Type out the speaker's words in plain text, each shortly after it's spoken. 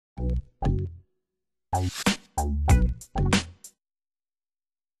This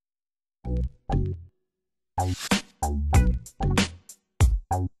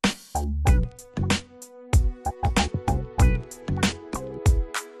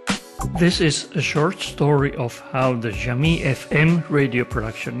is a short story of how the Jamii FM radio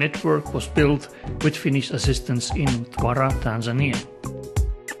production network was built with Finnish assistance in Mtwara, Tanzania.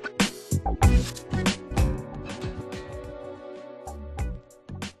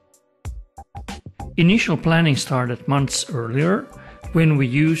 Initial planning started months earlier when we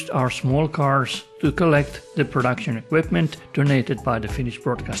used our small cars to collect the production equipment donated by the Finnish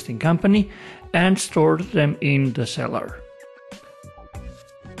Broadcasting Company and stored them in the cellar.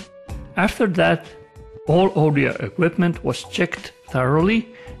 After that, all audio equipment was checked thoroughly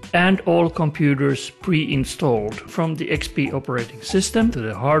and all computers pre-installed, from the XP operating system to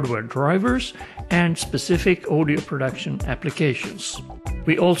the hardware drivers and specific audio production applications.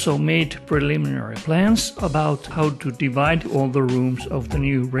 We also made preliminary plans about how to divide all the rooms of the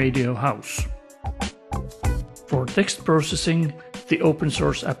new radio house. For text processing, the open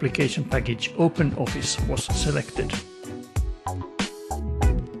source application package OpenOffice was selected.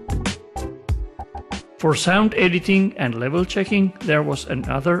 For sound editing and level checking, there was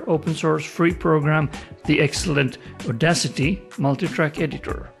another open source free program, the excellent Audacity multitrack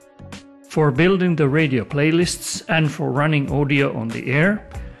editor. For building the radio playlists and for running audio on the air,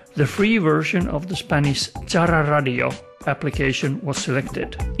 the free version of the Spanish Cara Radio application was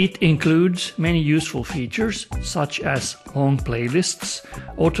selected. It includes many useful features such as long playlists,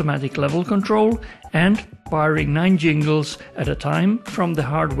 automatic level control, and firing 9 jingles at a time from the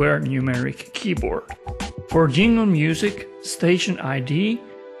hardware numeric keyboard. For jingle music, station ID,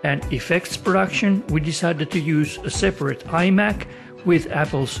 and effects production, we decided to use a separate iMac with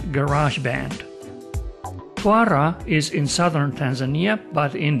Apple's GarageBand. Mtwara is in southern Tanzania by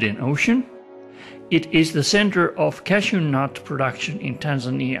the Indian Ocean. It is the center of cashew nut production in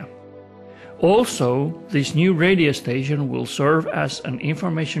Tanzania. Also, this new radio station will serve as an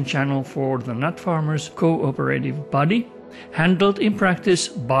information channel for the Nut Farmers Cooperative Body, handled in practice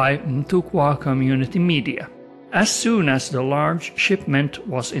by Mtwara Community Media. As soon as the large shipment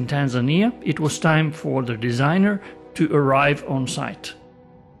was in Tanzania, it was time for the designer to arrive on site.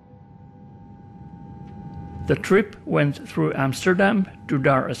 The trip went through Amsterdam to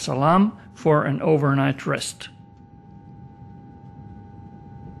Dar es Salaam for an overnight rest.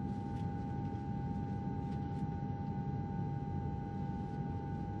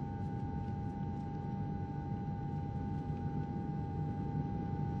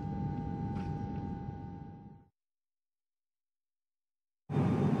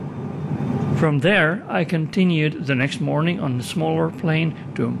 From there, I continued the next morning on a smaller plane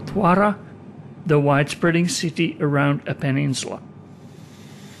to Mtwara, the widespreading city around a peninsula.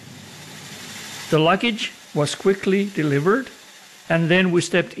 The luggage was quickly delivered, and then we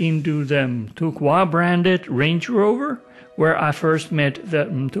stepped into the Mtwara branded Range Rover, where I first met the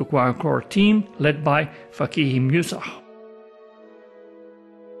Mtwara core team led by Fakihi Musa.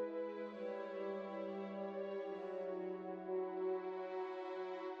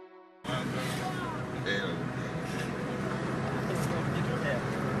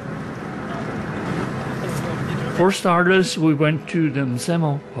 For starters, we went to the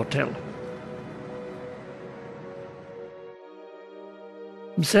Msemo Hotel.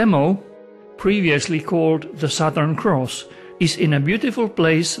 Msemo, previously called the Southern Cross, is in a beautiful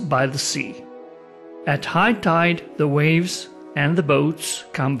place by the sea. At high tide, the waves and the boats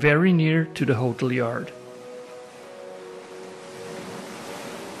come very near to the hotel yard.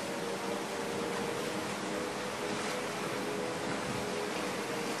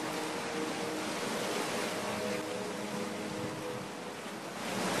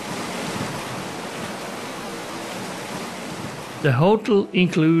 The hotel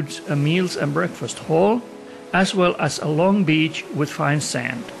includes a meals and breakfast hall, as well as a long beach with fine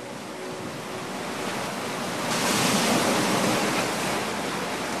sand.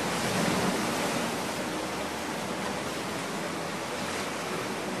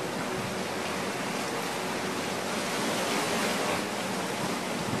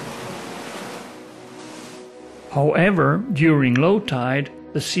 However, during low tide,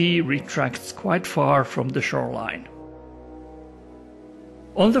 the sea retracts quite far from the shoreline.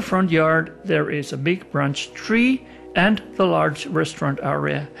 On the front yard there is a big branch tree and the large restaurant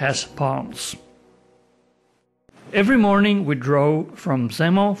area has palms. Every morning we drove from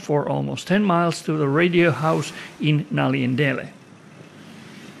Zemo for almost 10 miles to the radio house in Naliendele.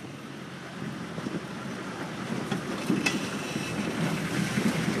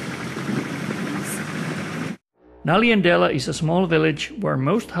 Naliandela is a small village where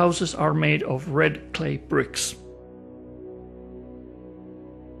most houses are made of red clay bricks.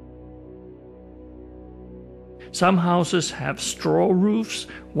 Some houses have straw roofs,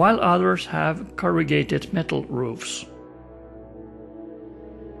 while others have corrugated metal roofs.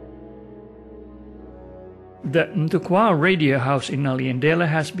 The Mtwara radio house in Naliandela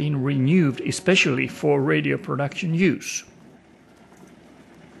has been renewed especially for radio production use.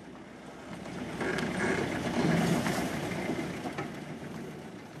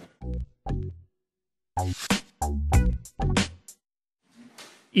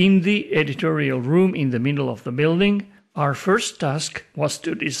 In the editorial room in the middle of the building, our first task was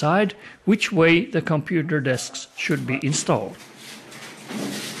to decide which way the computer desks should be installed.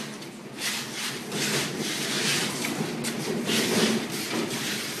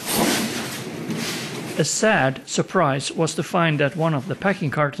 A sad surprise was to find that one of the packing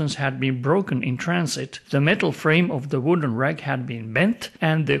cartons had been broken in transit, the metal frame of the wooden rack had been bent,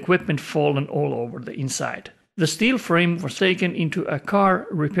 and the equipment fallen all over the inside. The steel frame was taken into a car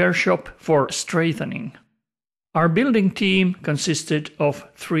repair shop for straightening. Our building team consisted of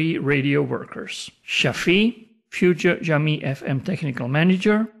 3 radio workers: Shafi, future Jamii FM technical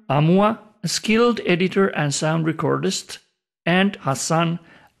manager; Amua, a skilled editor and sound recordist; and Hassan,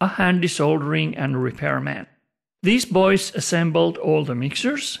 a handy soldering and repairman. These boys assembled all the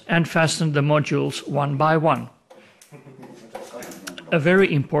mixers and fastened the modules one by one. A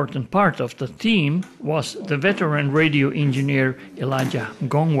very important part of the team was the veteran radio engineer Elijah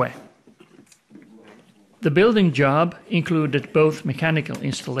Gongwe. The building job included both mechanical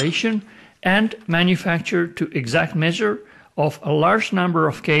installation and manufacture to exact measure of a large number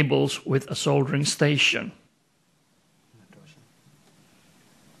of cables with a soldering station.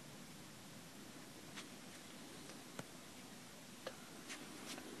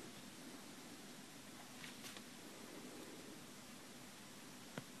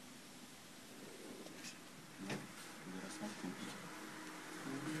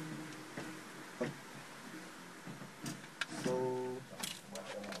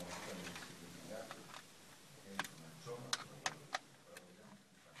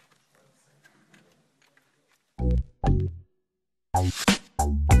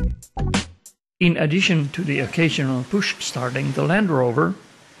 In addition to the occasional push starting the Land Rover,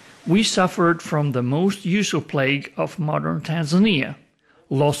 we suffered from the most usual plague of modern Tanzania: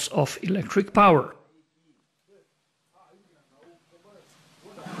 loss of electric power.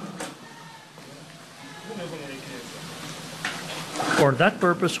 For that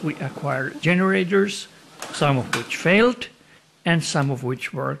purpose we acquired generators, some of which failed and some of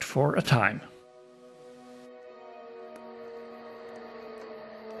which worked for a time.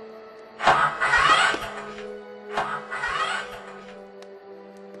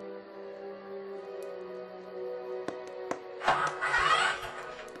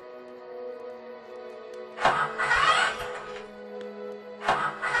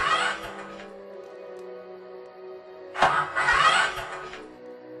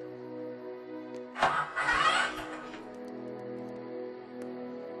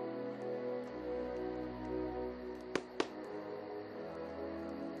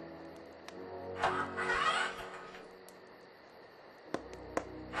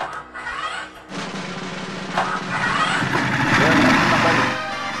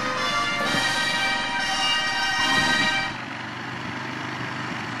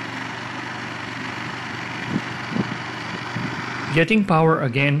 Getting power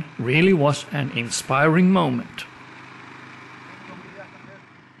again really was an inspiring moment.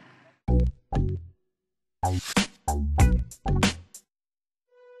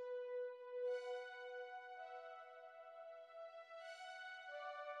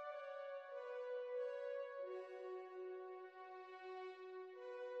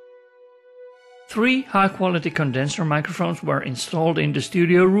 Three high-quality condenser microphones were installed in the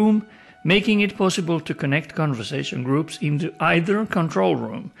studio room, making it possible to connect conversation groups into either control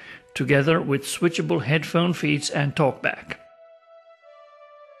room, together with switchable headphone feeds and talkback.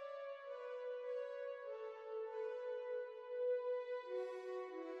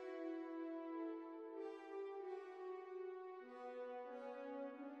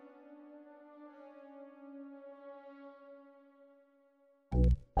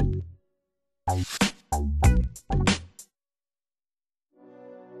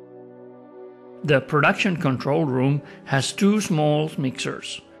 The production control room has two small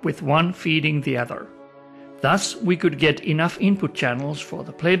mixers, with one feeding the other. Thus, we could get enough input channels for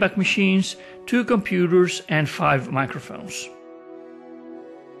the playback machines, 2 computers and 5 microphones.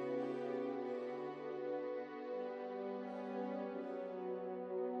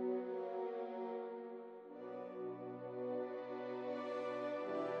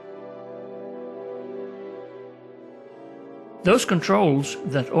 Those controls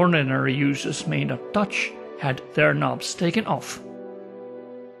that ordinary users may not touch had their knobs taken off.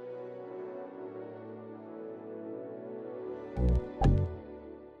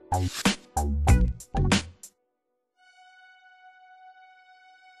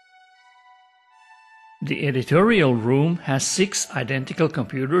 The editorial room has 6 identical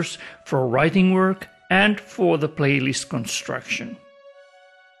computers for writing work and for the playlist construction.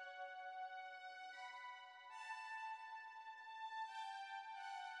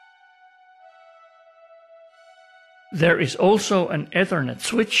 There is also an Ethernet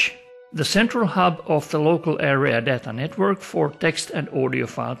switch, the central hub of the local area data network for text and audio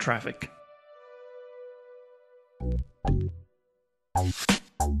file traffic.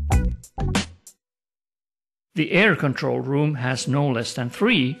 The air control room has no less than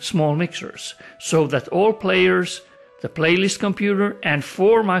 3 small mixers, so that all players, the playlist computer and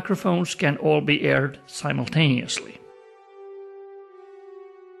 4 microphones can all be aired simultaneously.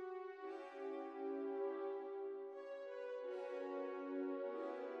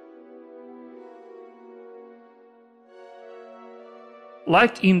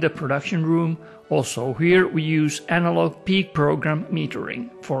 Like in the production room, also here we use analog peak program metering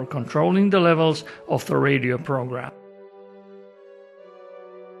for controlling the levels of the radio program.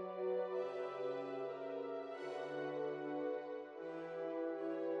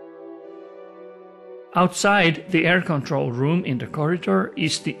 Outside the air control room in the corridor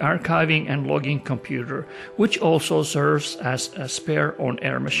is the archiving and logging computer, which also serves as a spare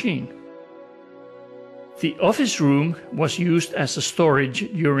on-air machine. The office room was used as a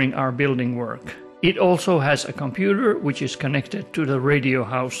storage during our building work. It also has a computer which is connected to the radio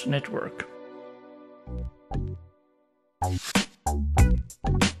house network.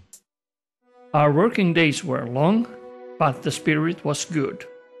 Our working days were long, but the spirit was good.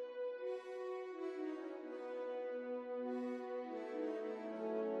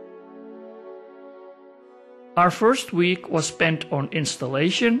 Our first week was spent on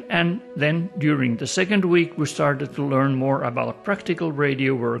installation, and then during the second week we started to learn more about practical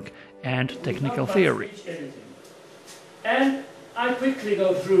radio work and technical theory. And I quickly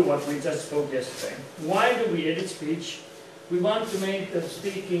go through what we just spoke yesterday. Why do we edit speech? We want to make the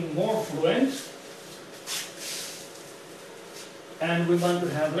speaking more fluent, and we want to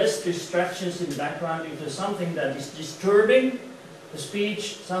have less distractions in the background. If there's something that is disturbing the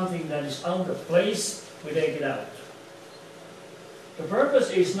speech, something that is out of place, we take it out. The purpose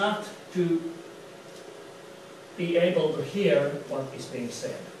is not to be able to hear what is being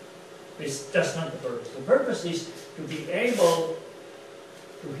said. That's not the purpose. The purpose is to be able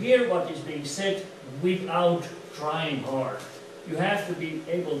to hear what is being said without trying hard. You have to be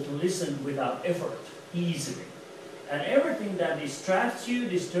able to listen without effort, easily. And everything that distracts you,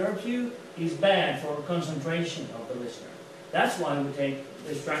 disturbs you, is bad for concentration of the listener. That's why we take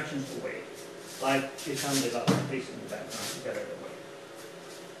distractions away. Like it sounded like this in the background to get it away.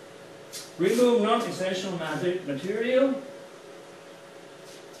 Remove non-essential material.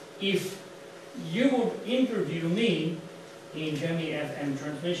 If you would interview me in Jamii FM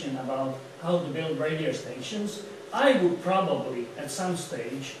transmission about how to build radio stations, I would probably at some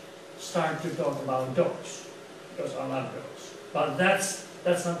stage start to talk about dogs, because I love dogs. But that's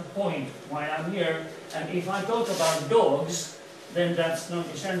not the point why I'm here. And if I talk about dogs, then that's not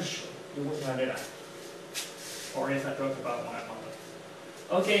essential. You would have it out. Or if I talk about my mother.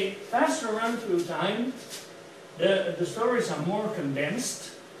 Okay, faster run through time. The stories are more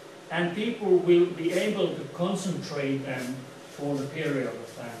condensed, and people will be able to concentrate them for the period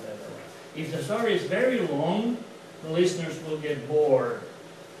of time that they're around. If the story is very long, the listeners will get bored,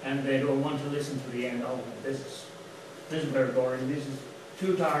 and they don't want to listen to the end. Oh, this is very boring. This is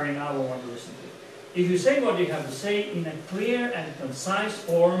too tiring. I don't want to listen to it. If you say what you have to say in a clear and concise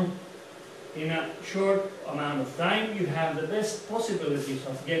form, in a short amount of time, you have the best possibilities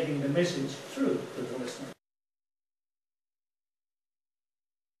of getting the message through to the listener.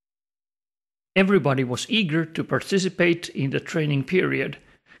 Everybody was eager to participate in the training period,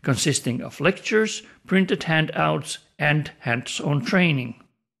 consisting of lectures, printed handouts, and hands-on training.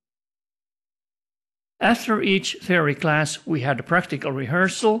 After each theory class, we had a practical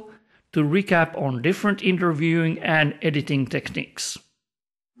rehearsal to recap on different interviewing and editing techniques.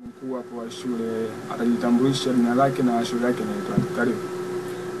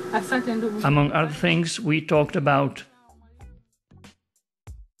 Among other things, we talked about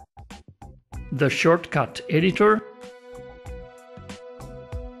the shortcut editor,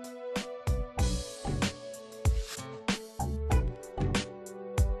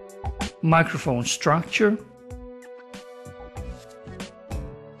 microphone structure,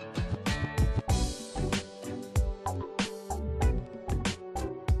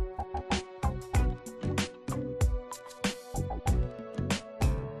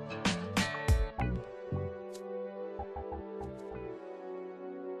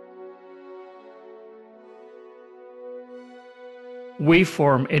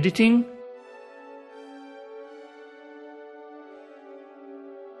 waveform editing,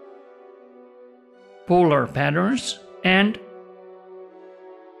 polar patterns, and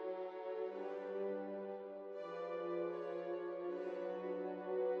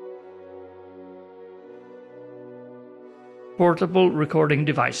portable recording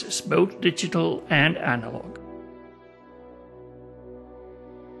devices, both digital and analog.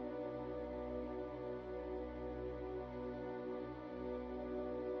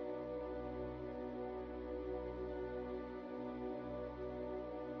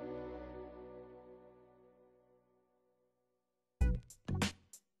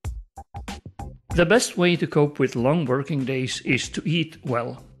 The best way to cope with long working days is to eat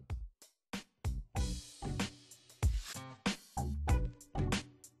well.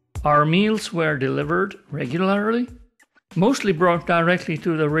 Our meals were delivered regularly, mostly brought directly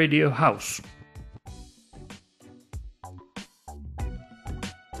to the radio house.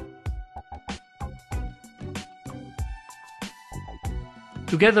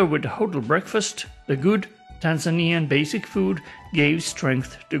 Together with the hotel breakfast, the good Tanzanian basic food gave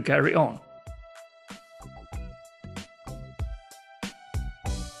strength to carry on.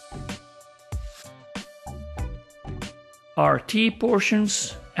 Our tea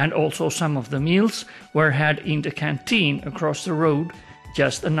portions and also some of the meals were had in the canteen across the road,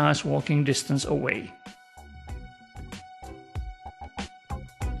 just a nice walking distance away.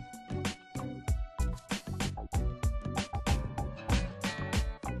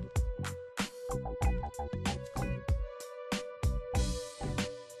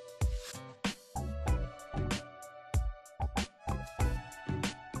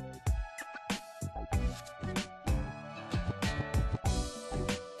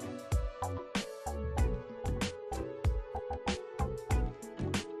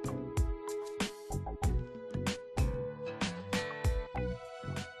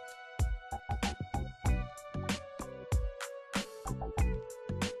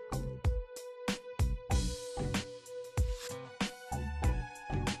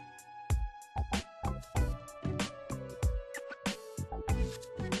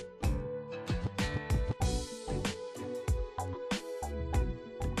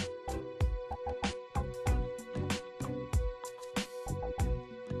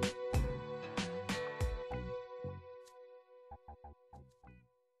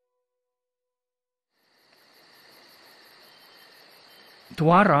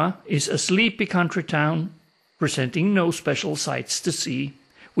 Mtwara is a sleepy country town, presenting no special sights to see,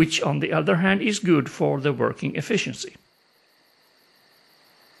 which on the other hand is good for the working efficiency.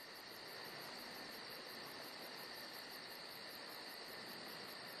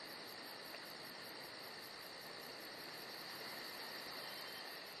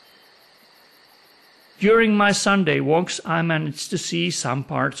 During my Sunday walks, I managed to see some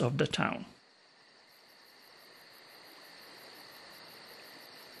parts of the town.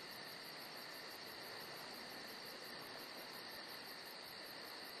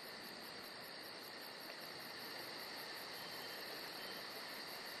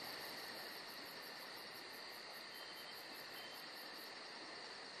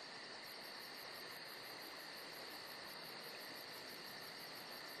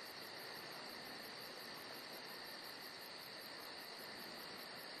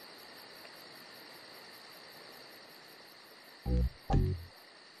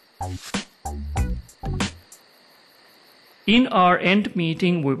 In our end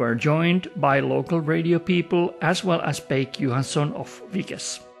meeting, we were joined by local radio people as well as Peik Johansson of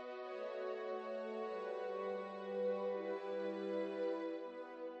VISION.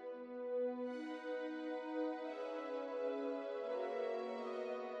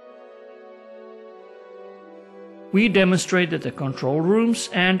 We demonstrated the control rooms,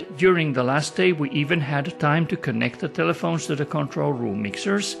 and during the last day we even had time to connect the telephones to the control room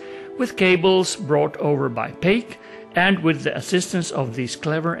mixers with cables brought over by Peik and with the assistance of these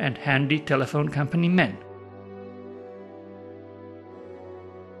clever and handy telephone company men.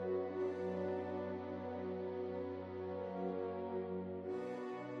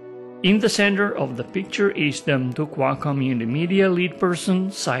 In the center of the picture is the Mtwara Community Media lead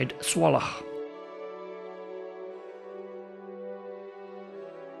person, Said Swalach.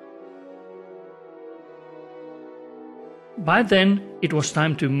 By then, it was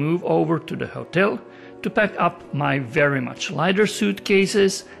time to move over to the hotel to pack up my very much lighter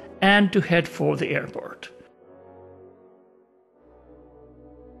suitcases and to head for the airport.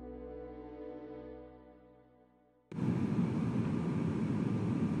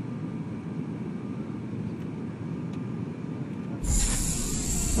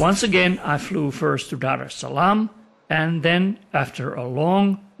 Once again, I flew first to Dar es Salaam and then, after a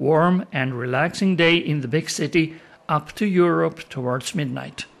long, warm and relaxing day in the big city, up to Europe towards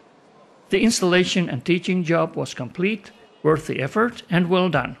midnight. The installation and teaching job was complete, worth the effort, and well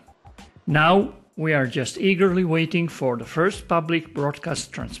done. Now we are just eagerly waiting for the first public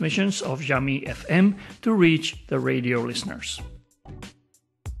broadcast transmissions of Jamii FM to reach the radio listeners.